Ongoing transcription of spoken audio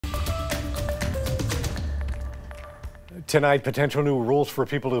Tonight, potential new rules for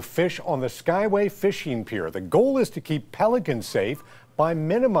people who fish on the Skyway Fishing Pier. The goal is to keep pelicans safe by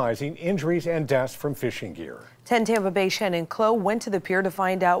minimizing injuries and deaths from fishing gear. 10 Tampa Bay Shannon Clow went to the pier to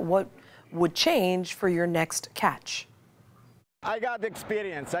find out what would change for your next catch. I got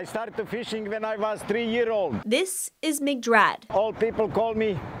experience. I started fishing when I was 3-year-old. This is Migdrad. All people call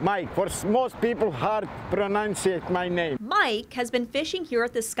me Mike. For most people, hard pronounce my name. Mike has been fishing here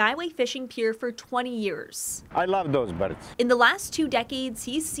at the Skyway Fishing Pier for 20 years. I love those birds. In the last 2 decades,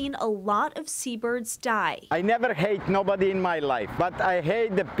 he's seen a lot of seabirds die. I never hate nobody in my life, but I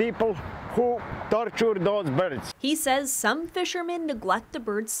hate the people who torture those birds. He says some fishermen neglect the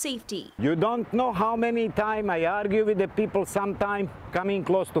birds' safety. You don't know how many times I argue with the people, sometime coming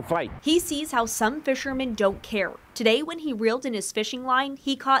close to fight. He sees how some fishermen don't care. Today, when he reeled in his fishing line,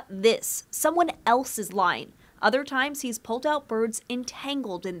 he caught this, someone else's line. Other times, he's pulled out birds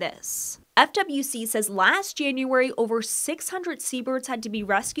entangled in this. FWC says last January, over 600 seabirds had to be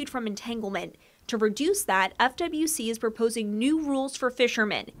rescued from entanglement. To reduce that, FWC is proposing new rules for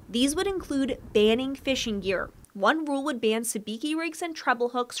fishermen. These would include banning fishing gear. One rule would ban sabiki rigs and treble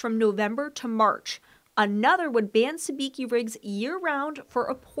hooks from November to March. Another would ban sabiki rigs year-round for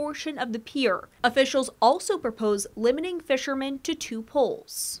a portion of the pier. Officials also propose limiting fishermen to 2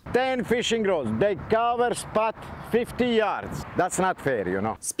 poles. 10 fishing rods, they cover spot 50 yards. That's not fair, you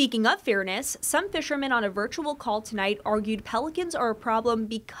know. Speaking of fairness, some fishermen on a virtual call tonight argued pelicans are a problem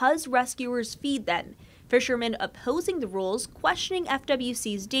because rescuers feed them. Fishermen opposing the rules questioning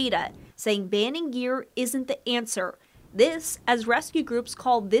FWC's data, saying banning gear isn't the answer. This, as rescue groups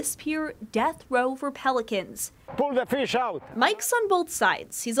call this pier death row for pelicans. Pull the fish out. Mike's on both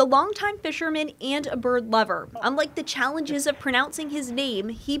sides. He's a longtime fisherman and a bird lover. Unlike the challenges of pronouncing his name,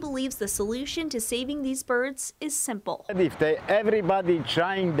 he believes the solution to saving these birds is simple. If everybody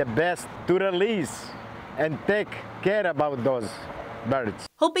trying the best to release and take care about those birds.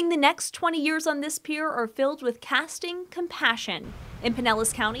 Hoping the next 20 years on this pier are filled with casting compassion. In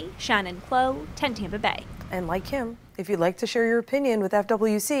Pinellas County, Shannon Clow, 10 Tampa Bay. And like him, if you'd like to share your opinion with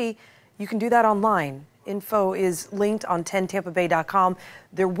FWC, you can do that online. Info is linked on 10tampabay.com.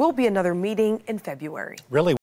 There will be another meeting in February. Really?